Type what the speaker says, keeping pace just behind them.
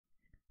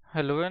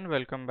Hello and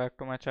welcome back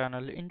to my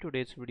channel. In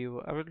today's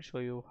video, I will show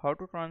you how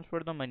to transfer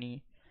the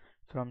money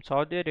from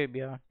Saudi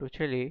Arabia to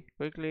Chile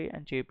quickly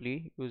and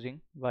cheaply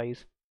using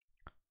Wise.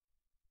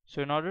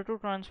 So in order to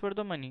transfer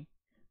the money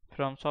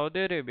from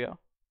Saudi Arabia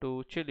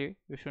to Chile,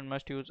 you should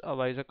must use a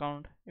Wise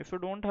account. If you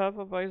don't have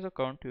a Wise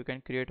account, you can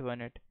create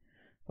one it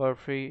for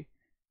free.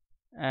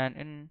 And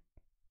in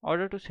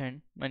order to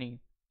send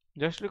money,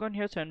 just click on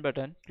here send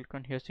button, click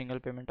on here single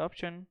payment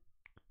option,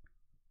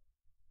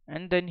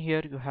 and then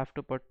here you have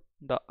to put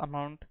the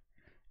amount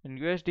in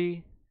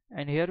USD,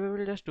 and here we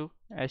will just do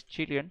as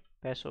Chilean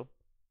peso.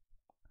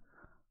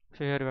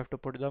 So here you have to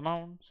put the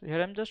amount. So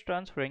here I'm just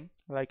transferring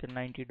like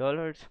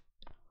 $90.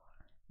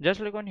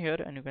 Just click on here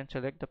and you can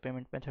select the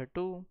payment method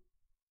too.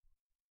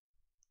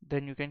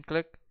 Then you can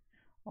click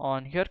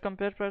on here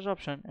compare price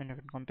option and you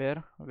can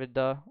compare with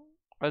the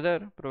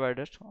other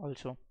providers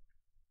also.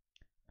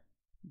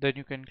 Then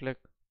you can click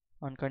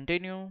on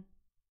continue.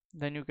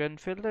 Then you can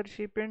fill the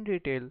recipient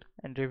detail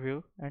and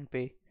review and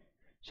pay.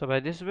 So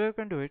by this way you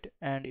can do it,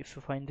 and if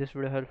you find this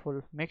video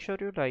helpful, make sure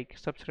you like,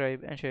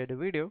 subscribe and share the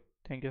video.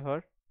 Thank you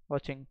for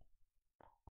watching.